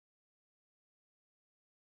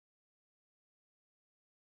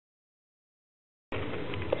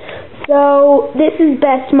So, this is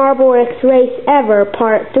Best Marbleworks Race Ever,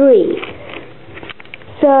 Part 3.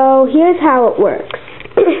 So, here's how it works.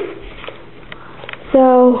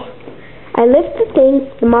 So, I lift the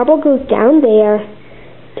thing, the marble goes down there,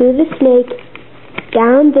 through the snake,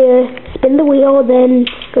 down there, spin the wheel, then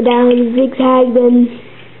go down zigzag, then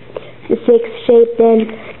the 6 shape,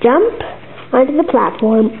 then jump onto the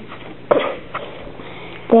platform,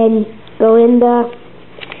 then go in the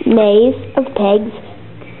maze of pegs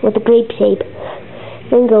with a grape shape,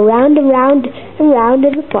 then go round and round and round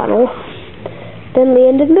in the funnel, then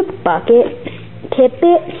land in the bucket, tip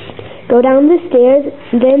it, go down the stairs,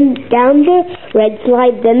 then down the red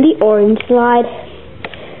slide, then the orange slide,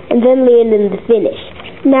 and then land in the finish.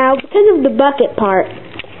 Now, because of the bucket part,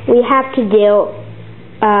 we have to do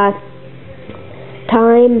a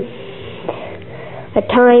time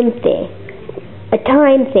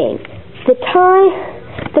thing.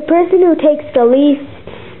 The person who takes the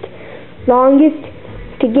longest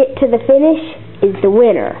to get to the finish is the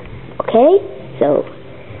winner. Okay? So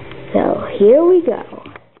here we go.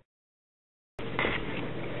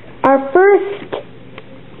 Our first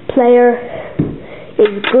player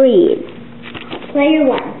is green. Player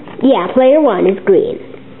 1. Yeah, player 1 is green.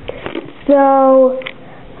 So,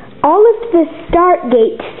 I'll lift the start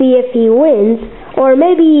gate to see if he wins, or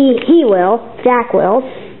maybe he will, Jack will.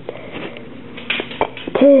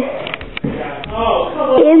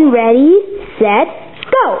 In ready, set,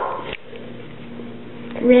 go!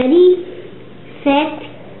 Ready, set,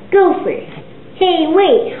 gophers. Hey,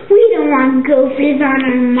 wait, we don't want gophers on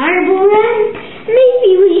our marble run.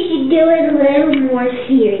 Maybe we should do it a little more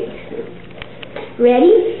seriously.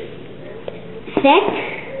 Ready, set,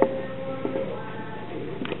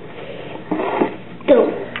 go.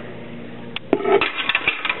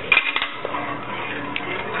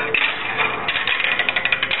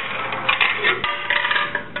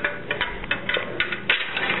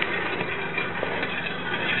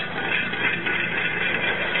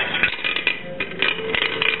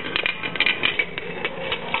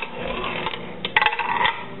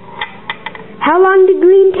 How long did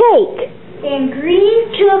green take? And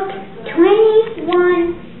green took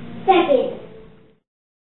 21 seconds.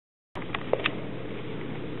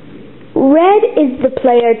 Red is the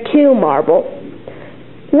player 2 marble.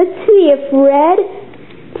 Let's see if red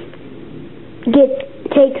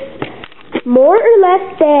takes more or less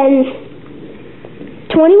than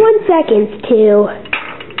 21 seconds to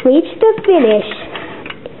reach the finish.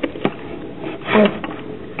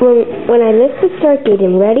 When I lift the start gate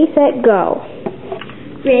and ready, set, go.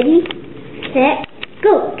 Ready, set,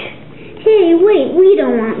 goat. Hey, wait, we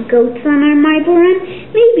don't want goats on our marble run.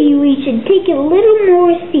 Maybe we should take it a little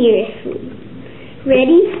more seriously.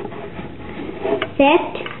 Ready,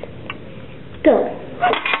 set, go.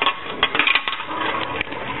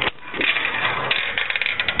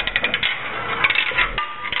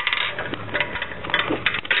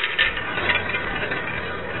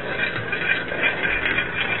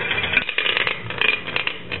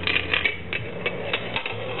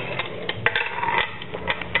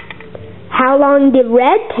 How long did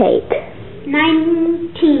red take?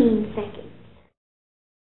 19 seconds.